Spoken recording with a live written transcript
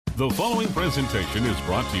The following presentation is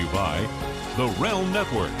brought to you by The Realm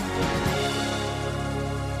Network.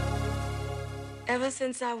 Ever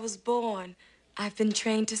since I was born, I've been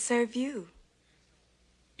trained to serve you.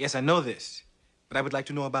 Yes, I know this, but I would like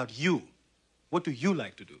to know about you. What do you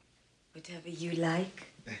like to do? Whatever you like.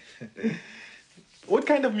 What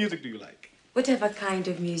kind of music do you like? Whatever kind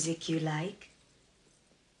of music you like.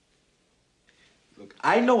 Look,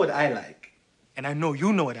 I know what I like, and I know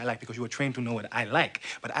you know what I like because you were trained to know what I like,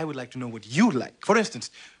 but I would like to know what you like. For instance,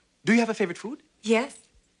 do you have a favorite food? Yes.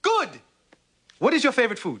 Good! What is your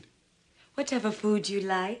favorite food? Whatever food you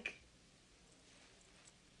like.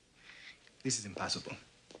 This is impossible.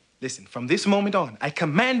 Listen, from this moment on, I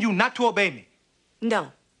command you not to obey me.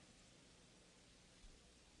 No.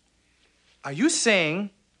 Are you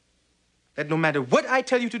saying that no matter what I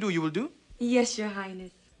tell you to do, you will do? Yes, Your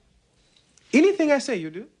Highness. Anything I say, you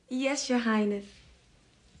do? Yes, Your Highness.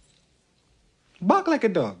 Bark like a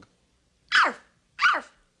dog. Arf!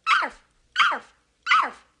 Arf! Arf! Arf!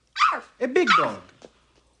 Arf! Arf! A big dog.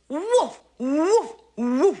 Woof! Woof!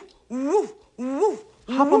 Woof! Woof! Woof!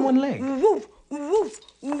 Hop on one leg. Woof! Woof!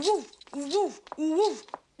 Woof! Woof! Woof!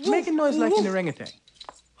 Make a noise like an orangutan.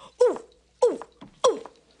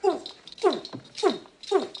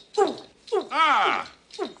 Ah!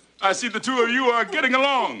 I see the two of you are getting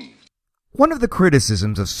along. One of the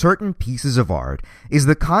criticisms of certain pieces of art is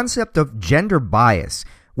the concept of gender bias,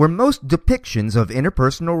 where most depictions of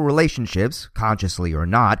interpersonal relationships, consciously or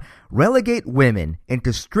not, relegate women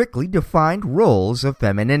into strictly defined roles of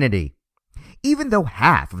femininity. Even though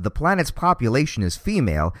half of the planet's population is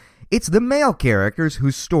female, it's the male characters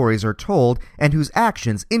whose stories are told and whose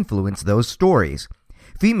actions influence those stories.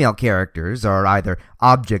 Female characters are either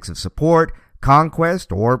objects of support,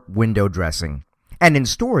 conquest, or window dressing. And in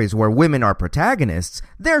stories where women are protagonists,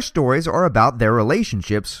 their stories are about their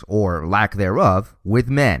relationships, or lack thereof, with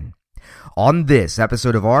men. On this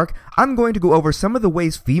episode of ARC, I'm going to go over some of the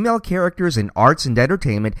ways female characters in arts and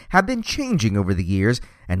entertainment have been changing over the years,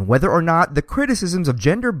 and whether or not the criticisms of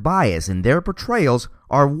gender bias in their portrayals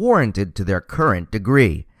are warranted to their current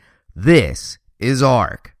degree. This is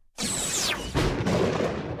ARC.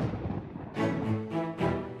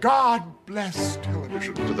 God bless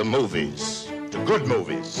television. To the movies, to good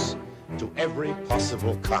movies, to every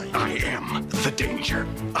possible kind. I am the danger.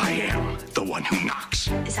 I am the one who knocks.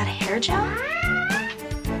 Is that a hair gel?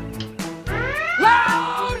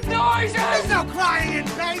 Loud noises! There's no crying in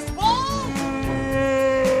baseball!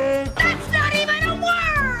 That's not even a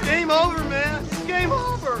word! Game over, man. Game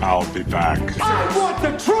over. I'll be back. I want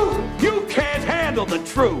the truth! You can't handle the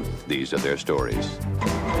truth! These are their stories.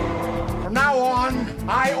 From now on,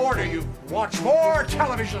 I order you to watch more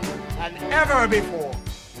television than ever before.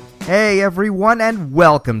 Hey everyone, and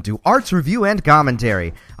welcome to Arts Review and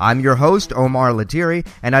Commentary. I'm your host, Omar Latiri,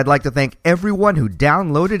 and I'd like to thank everyone who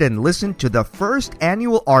downloaded and listened to the first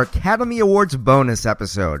annual Arcademy Awards bonus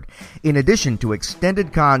episode. In addition to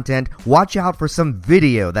extended content, watch out for some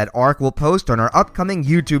video that ARC will post on our upcoming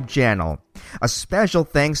YouTube channel. A special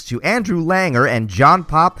thanks to Andrew Langer and John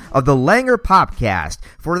Pop of the Langer Popcast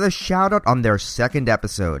for the shout-out on their second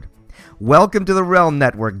episode. Welcome to the Realm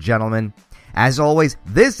Network, gentlemen. As always,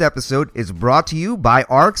 this episode is brought to you by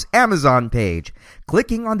ARC's Amazon page.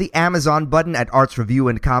 Clicking on the Amazon button at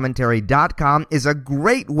artsreviewandcommentary.com is a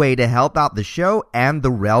great way to help out the show and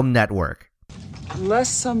the Realm Network. Unless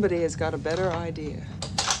somebody has got a better idea,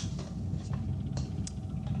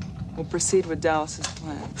 we'll proceed with Dallas's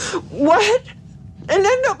plan. What? And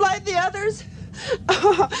end up like the others?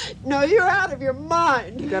 No, you're out of your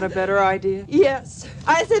mind. You got a better idea? Yes.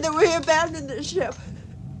 I say that we abandon the ship.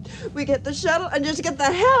 We get the shuttle and just get the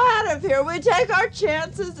hell out of here. We take our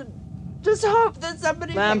chances and just hope that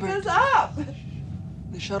somebody Lambert. picks us up.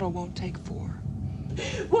 The shuttle won't take 4.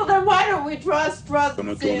 Well, then why don't we draw straws? I'm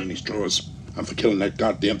not drawing any straws. I'm for killing that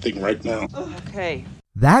goddamn thing right now. Okay.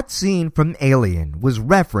 That scene from Alien was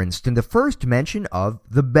referenced in the first mention of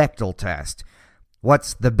the Bechdel test.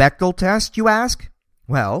 What's the Bechdel test, you ask?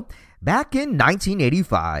 Well, back in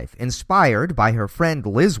 1985, inspired by her friend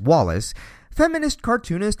Liz Wallace, feminist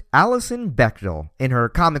cartoonist Alison Bechdel, in her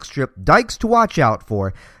comic strip Dykes to Watch Out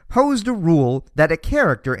For, posed a rule that a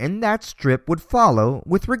character in that strip would follow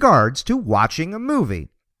with regards to watching a movie.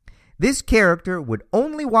 This character would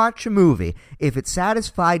only watch a movie if it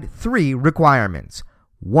satisfied 3 requirements.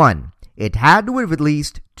 1. It had to have at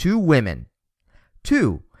least 2 women.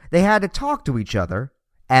 2. They had to talk to each other.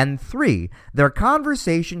 And 3. Their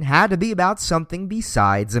conversation had to be about something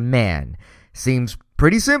besides a man. Seems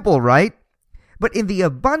pretty simple, right? But in the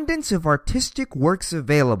abundance of artistic works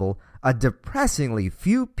available, a depressingly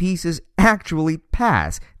few pieces actually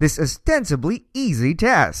pass this ostensibly easy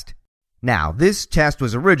test. Now, this test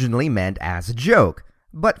was originally meant as a joke,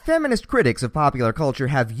 but feminist critics of popular culture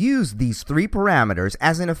have used these 3 parameters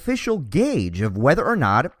as an official gauge of whether or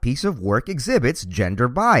not a piece of work exhibits gender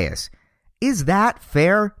bias. Is that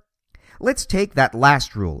fair? Let's take that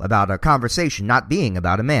last rule about a conversation not being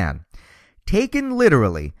about a man. Taken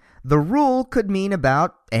literally, the rule could mean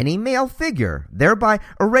about any male figure, thereby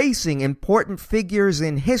erasing important figures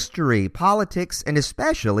in history, politics, and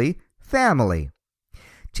especially family.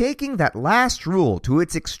 Taking that last rule to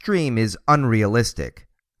its extreme is unrealistic.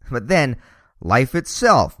 But then, life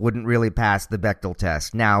itself wouldn't really pass the Bechdel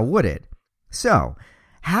test, now would it? So,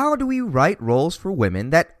 how do we write roles for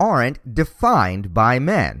women that aren't defined by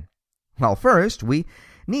men? Well, first, we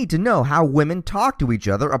need to know how women talk to each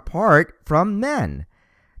other apart from men.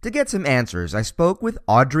 To get some answers, I spoke with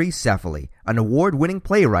Audrey Cefali, an award-winning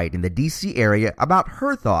playwright in the D.C. area, about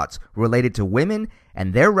her thoughts related to women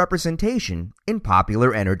and their representation in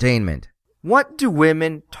popular entertainment. What do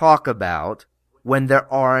women talk about when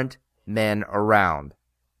there aren't men around?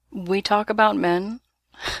 We talk about men.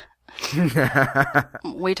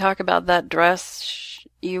 We talk about that dress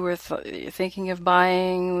you were thinking of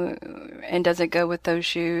buying, and does it go with those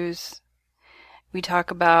shoes? We talk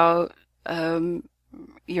about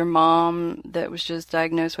your mom that was just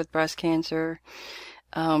diagnosed with breast cancer.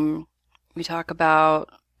 We talk about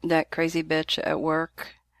that crazy bitch at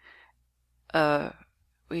work.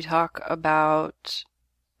 We talk about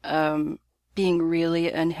being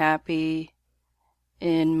really unhappy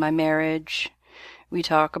in my marriage. We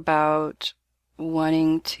talk about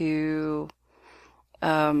wanting to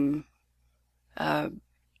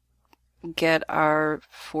get our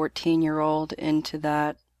 14-year-old into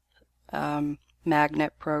that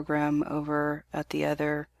magnet program over at the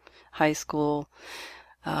other high school.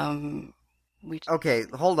 Okay,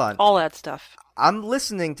 hold on. All that stuff. I'm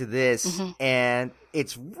listening to this, and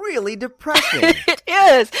it's really depressing.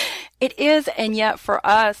 It is, and yet for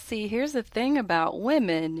us, see, here's the thing about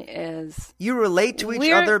women is... You relate to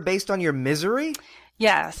each other based on your misery?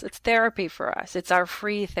 Yes, it's therapy for us. It's our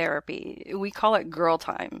free therapy. We call it girl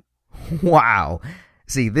time. Wow.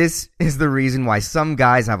 See, this is the reason why some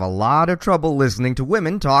guys have a lot of trouble listening to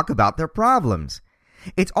women talk about their problems.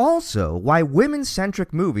 It's also why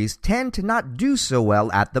women-centric movies tend to not do so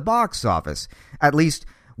well at the box office. At least,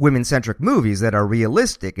 women-centric movies that are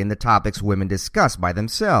realistic in the topics women discuss by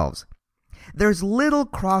themselves. There's little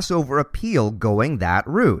crossover appeal going that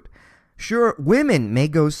route. Sure, women may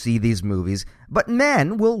go see these movies, but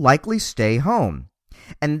men will likely stay home.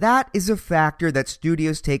 And that is a factor that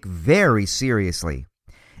studios take very seriously.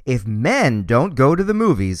 If men don't go to the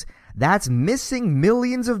movies, that's missing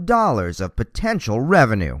millions of dollars of potential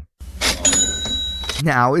revenue.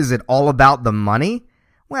 Now, is it all about the money?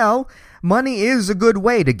 Well, money is a good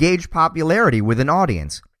way to gauge popularity with an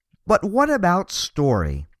audience. But what about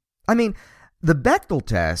story? I mean, the Bechdel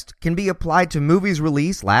test can be applied to movies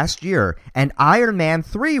released last year, and Iron Man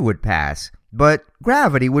 3 would pass, but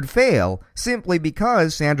Gravity would fail simply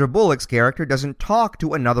because Sandra Bullock's character doesn't talk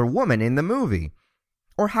to another woman in the movie.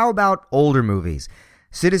 Or how about older movies?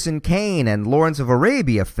 Citizen Kane and Lawrence of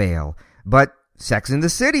Arabia fail, but Sex and the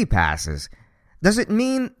City passes. Does it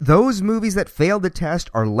mean those movies that fail the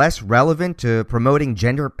test are less relevant to promoting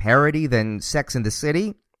gender parity than Sex and the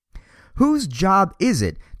City? Whose job is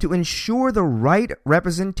it to ensure the right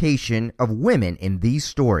representation of women in these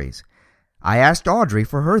stories? I asked Audrey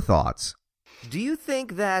for her thoughts. Do you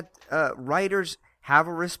think that writers have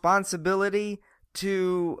a responsibility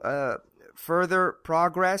to further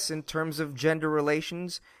progress in terms of gender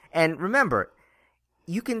relations? And remember,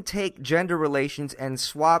 you can take gender relations and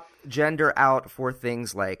swap gender out for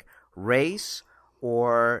things like race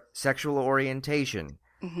or sexual orientation.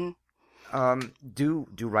 Do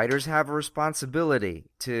writers have a responsibility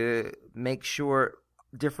to make sure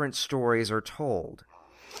different stories are told?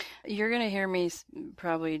 You're going to hear me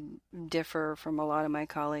probably differ from a lot of my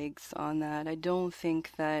colleagues on that. I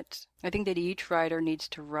think that each writer needs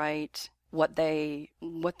to write what they do,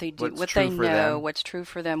 what they know, what's true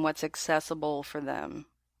for them, what's accessible for them,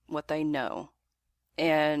 what they know.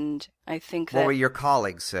 And I think that... What would your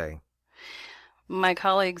colleagues say? My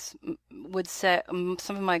colleagues would say,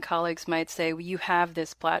 some of my colleagues might say, well, you have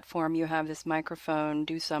this platform, you have this microphone,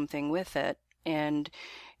 do something with it. And,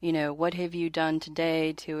 what have you done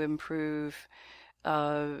today to improve,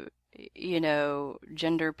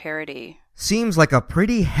 gender parity? Seems like a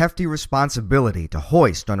pretty hefty responsibility to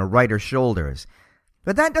hoist on a writer's shoulders.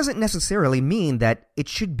 But that doesn't necessarily mean that it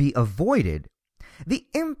should be avoided. The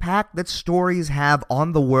impact that stories have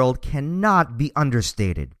on the world cannot be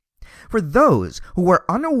understated. For those who are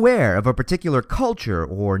unaware of a particular culture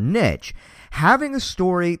or niche, having a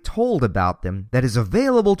story told about them that is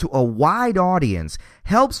available to a wide audience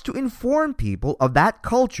helps to inform people of that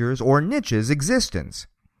culture's or niche's existence.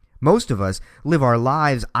 Most of us live our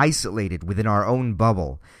lives isolated within our own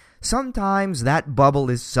bubble. Sometimes that bubble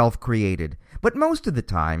is self-created, but most of the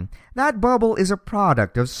time, that bubble is a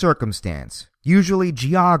product of circumstance, usually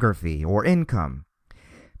geography or income.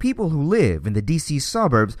 People who live in the DC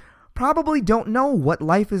suburbs probably don't know what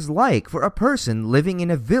life is like for a person living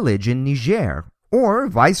in a village in Niger, or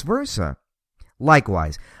vice versa.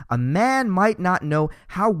 Likewise, a man might not know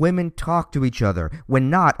how women talk to each other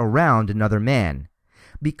when not around another man.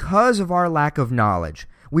 Because of our lack of knowledge,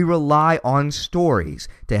 we rely on stories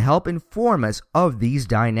to help inform us of these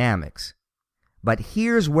dynamics. But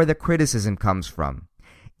here's where the criticism comes from.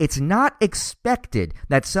 It's not expected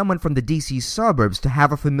that someone from the DC suburbs to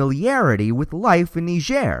have a familiarity with life in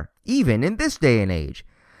Niger, even in this day and age.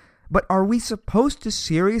 But are we supposed to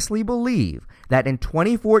seriously believe that in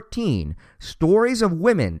 2014, stories of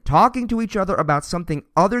women talking to each other about something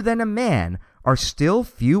other than a man are still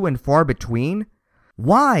few and far between?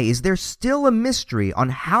 Why is there still a mystery on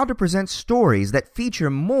how to present stories that feature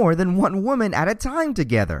more than one woman at a time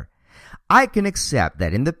together? I can accept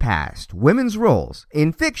that in the past, women's roles,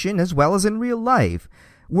 in fiction as well as in real life,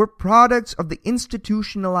 were products of the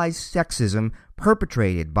institutionalized sexism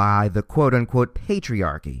perpetrated by the quote-unquote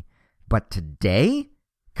patriarchy. But today?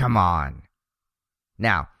 Come on.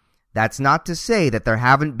 Now, that's not to say that there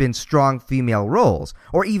haven't been strong female roles,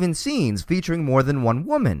 or even scenes featuring more than one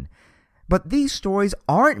woman. But these stories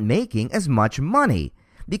aren't making as much money,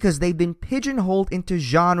 because they've been pigeonholed into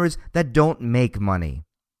genres that don't make money.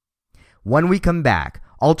 When we come back,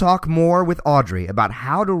 I'll talk more with Audrey about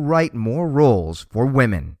how to write more roles for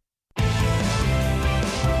women.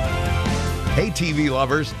 Hey TV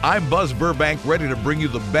lovers, I'm Buzz Burbank, ready to bring you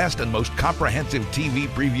the best and most comprehensive TV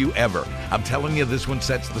preview ever. I'm telling you, this one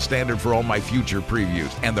sets the standard for all my future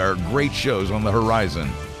previews, and there are great shows on the horizon.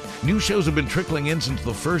 New shows have been trickling in since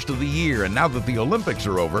the first of the year, and now that the Olympics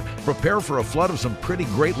are over, prepare for a flood of some pretty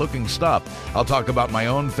great-looking stuff. I'll talk about my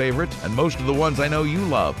own favorites and most of the ones I know you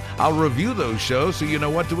love. I'll review those shows so you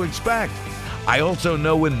know what to expect. I also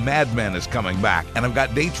know when Mad Men is coming back, and I've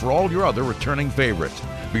got dates for all your other returning favorites.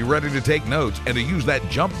 Be ready to take notes and to use that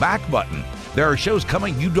jump back button. There are shows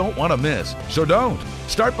coming you don't want to miss, so don't.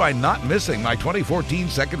 Start by not missing my 2014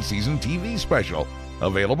 second season TV special.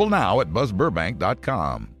 Available now at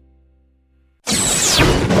buzzburbank.com.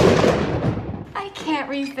 I can't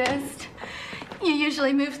resist. You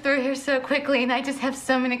usually move through here so quickly, and I just have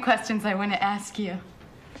so many questions I want to ask you.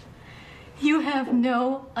 You have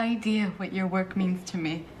no idea what your work means to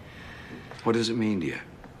me. What does it mean to you?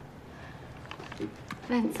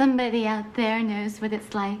 That somebody out there knows what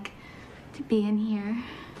it's like to be in here.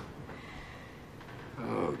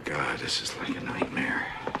 Oh, God, this is like a nightmare.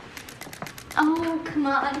 Oh, come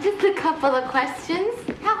on, just a couple of questions.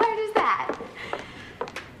 How hard is that?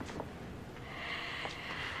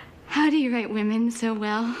 How do you write women so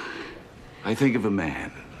well? I think of a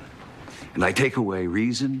man, and I take away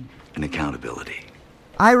reason and accountability.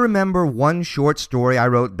 I remember one short story I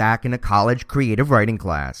wrote back in a college creative writing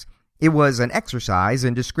class. It was an exercise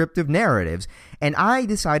in descriptive narratives, and I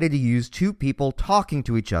decided to use two people talking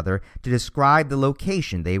to each other to describe the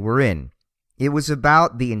location they were in. It was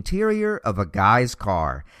about the interior of a guy's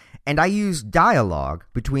car, and I used dialogue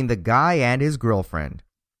between the guy and his girlfriend.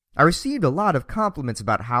 I received a lot of compliments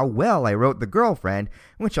about how well I wrote the girlfriend,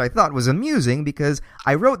 which I thought was amusing because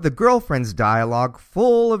I wrote the girlfriend's dialogue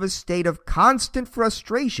full of a state of constant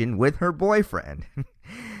frustration with her boyfriend.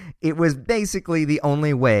 It was basically the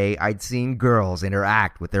only way I'd seen girls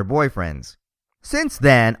interact with their boyfriends. Since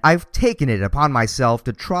then, I've taken it upon myself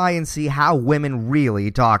to try and see how women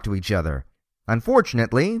really talk to each other.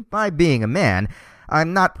 Unfortunately, by being a man,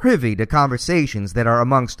 I'm not privy to conversations that are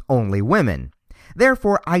amongst only women.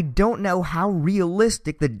 Therefore, I don't know how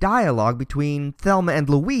realistic the dialogue between Thelma and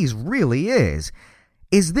Louise really is.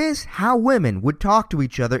 Is this how women would talk to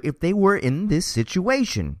each other if they were in this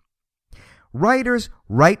situation? Writers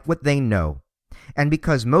write what they know. And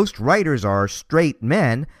because most writers are straight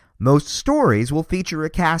men, most stories will feature a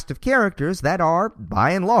cast of characters that are,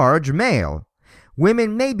 by and large, male.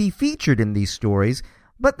 Women may be featured in these stories,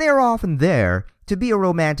 but they're often there to be a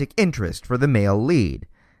romantic interest for the male lead.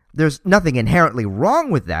 There's nothing inherently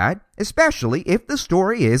wrong with that, especially if the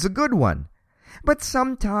story is a good one. But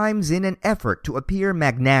sometimes, in an effort to appear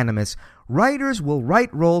magnanimous, writers will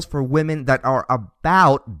write roles for women that are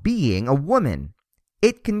about being a woman.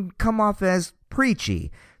 It can come off as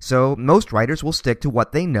preachy, so most writers will stick to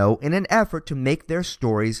what they know in an effort to make their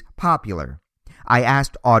stories popular. I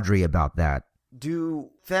asked Audrey about that. Do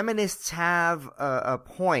feminists have a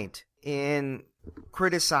point in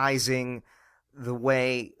criticizing the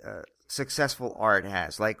way successful art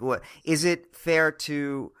has? Like, what is it fair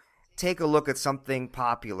to take a look at something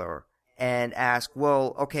popular and ask,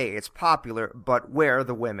 well, okay, it's popular, but where are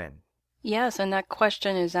the women? Yes, and that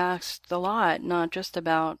question is asked a lot, not just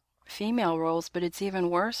about female roles, but it's even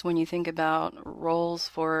worse when you think about roles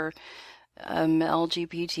for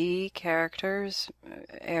LGBT characters,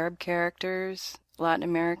 Arab characters, Latin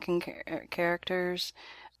American characters.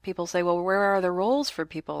 People say, well, where are the roles for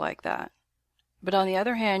people like that? But on the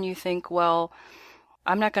other hand, you think, well,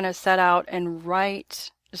 I'm not going to set out and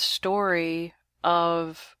write a story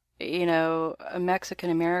of, a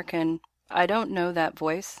Mexican American. I don't know that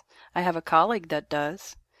voice. I have a colleague that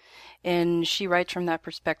does, and she writes from that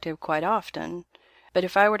perspective quite often. But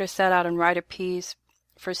if I were to set out and write a piece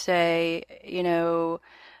for, say,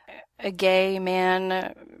 a gay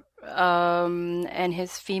man and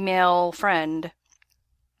his female friend,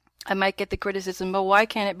 I might get the criticism, but why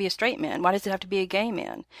can't it be a straight man? Why does it have to be a gay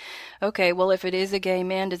man? Okay, well, if it is a gay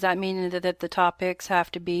man, does that mean that the topics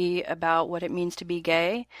have to be about what it means to be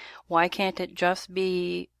gay? Why can't it just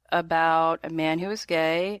be about a man who is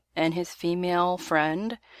gay and his female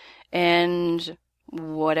friend and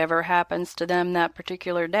whatever happens to them that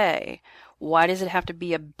particular day? Why does it have to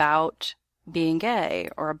be about being gay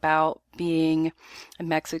or about being a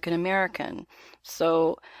Mexican American?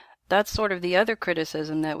 So that's sort of the other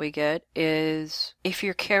criticism that we get is if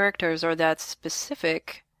your characters are that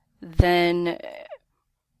specific, then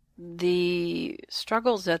the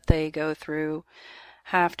struggles that they go through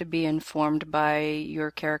have to be informed by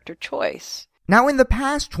your character choice. Now, in the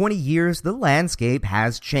past 20 years, the landscape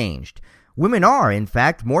has changed. Women are, in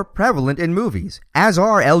fact, more prevalent in movies, as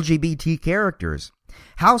are LGBT characters.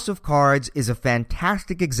 House of Cards is a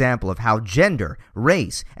fantastic example of how gender,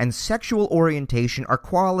 race, and sexual orientation are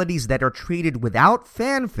qualities that are treated without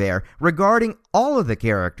fanfare regarding all of the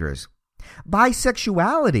characters.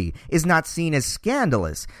 Bisexuality is not seen as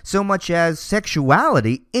scandalous so much as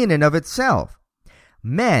sexuality in and of itself.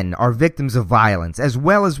 Men are victims of violence as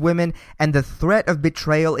well as women, and the threat of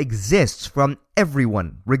betrayal exists from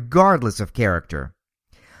everyone, regardless of character.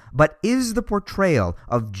 But is the portrayal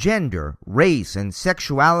of gender, race, and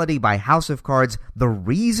sexuality by House of Cards the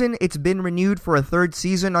reason it's been renewed for a third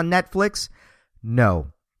season on Netflix? No.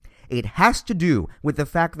 It has to do with the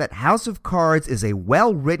fact that House of Cards is a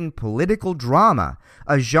well-written political drama,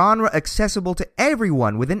 a genre accessible to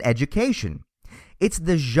everyone with an education. It's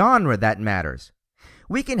the genre that matters.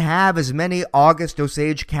 We can have as many August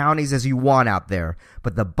Osage counties as you want out there,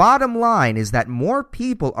 but the bottom line is that more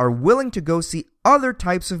people are willing to go see other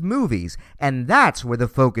types of movies, and that's where the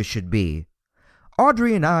focus should be.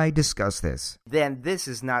 Audrey and I discuss this. Then this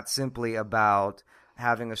is not simply about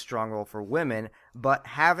having a strong role for women, but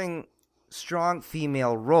having strong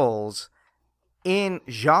female roles in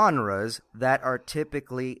genres that are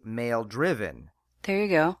typically male-driven. There you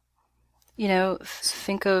go.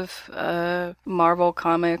 Think of Marvel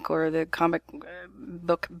comic or the comic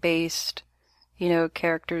book-based,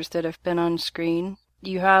 characters that have been on screen.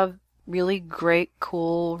 You have really great,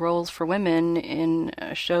 cool roles for women in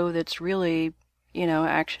a show that's really,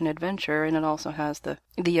 action-adventure, and it also has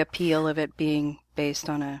the appeal of it being based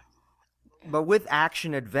on a... But with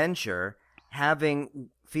action-adventure, having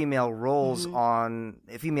female roles on...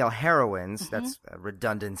 female heroines, that's a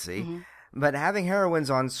redundancy... But having heroines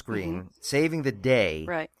on screen, saving the day,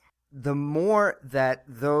 right. The more that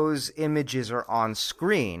those images are on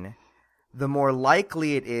screen, the more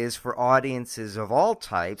likely it is for audiences of all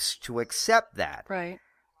types to accept that. Right.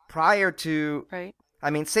 Prior to, right.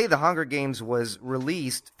 Say The Hunger Games was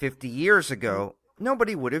released 50 years ago,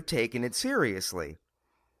 nobody would have taken it seriously.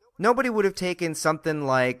 Nobody would have taken something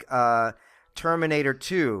like Terminator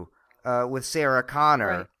 2 with Sarah Connor.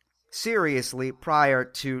 Right. Seriously prior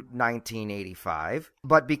to 1985,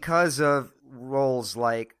 but because of roles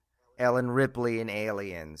like Ellen Ripley in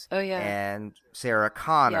Aliens, and Sarah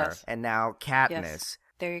Connor, and now Katniss, yes.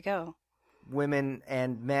 There you go. Women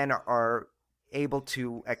and men are able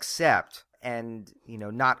to accept and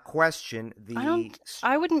not question the.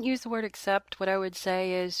 I wouldn't use the word accept. What I would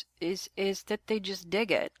say is that they just dig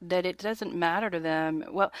it. That it doesn't matter to them.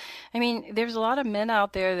 Well, there's a lot of men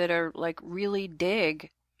out there that are like really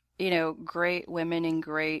dig. Great women in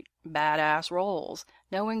great badass roles.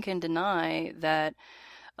 No one can deny that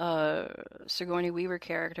Sigourney Weaver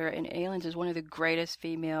character in Aliens is one of the greatest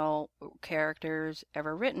female characters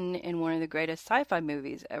ever written in one of the greatest sci-fi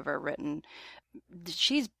movies ever written.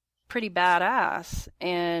 She's pretty badass,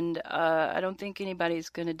 and I don't think anybody's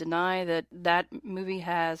going to deny that that movie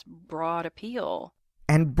has broad appeal.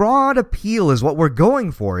 And broad appeal is what we're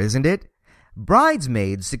going for, isn't it?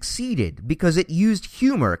 Bridesmaids succeeded because it used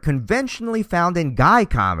humor conventionally found in guy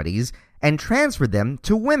comedies and transferred them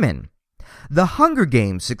to women. The Hunger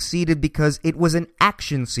Games succeeded because it was an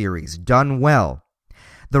action series done well.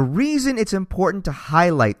 The reason it's important to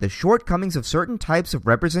highlight the shortcomings of certain types of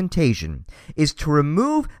representation is to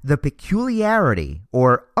remove the peculiarity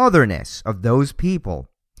or otherness of those people.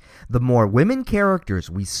 The more women characters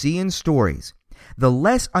we see in stories, the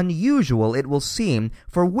less unusual it will seem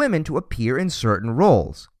for women to appear in certain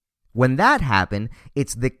roles. When that happens,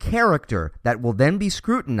 it's the character that will then be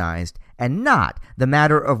scrutinized and not the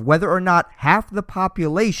matter of whether or not half the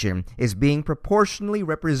population is being proportionally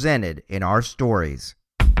represented in our stories.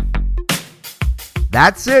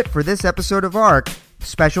 That's it for this episode of ARC.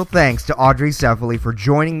 Special thanks to Audrey Cephaly for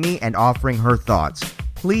joining me and offering her thoughts.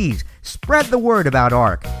 Please spread the word about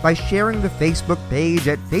ARC by sharing the Facebook page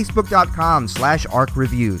at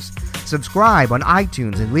facebook.com/ARCreviews. Subscribe on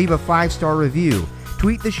iTunes and leave a 5-star review.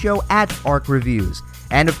 Tweet the show at ARCreviews.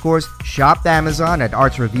 And of course, shop Amazon at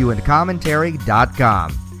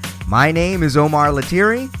artsreviewandcommentary.com. My name is Omar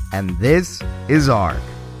Latiri, and this is ARC.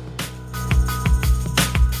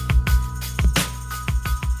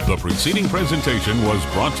 The preceding presentation was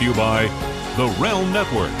brought to you by the Realm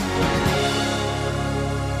Network.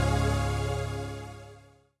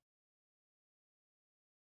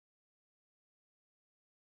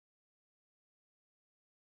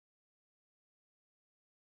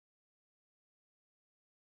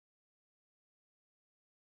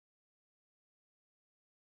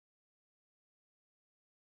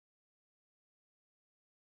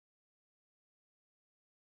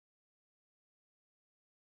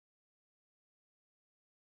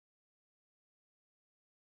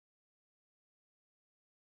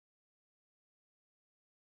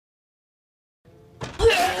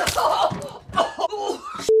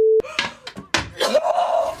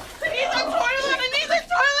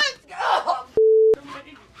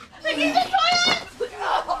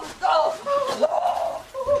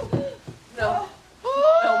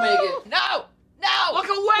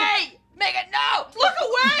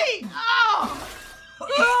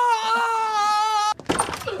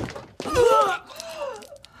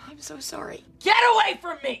 Sorry. Get away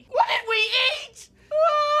from me! What did we eat?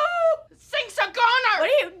 This thing's a goner! What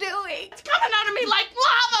are you doing? It's coming out of me like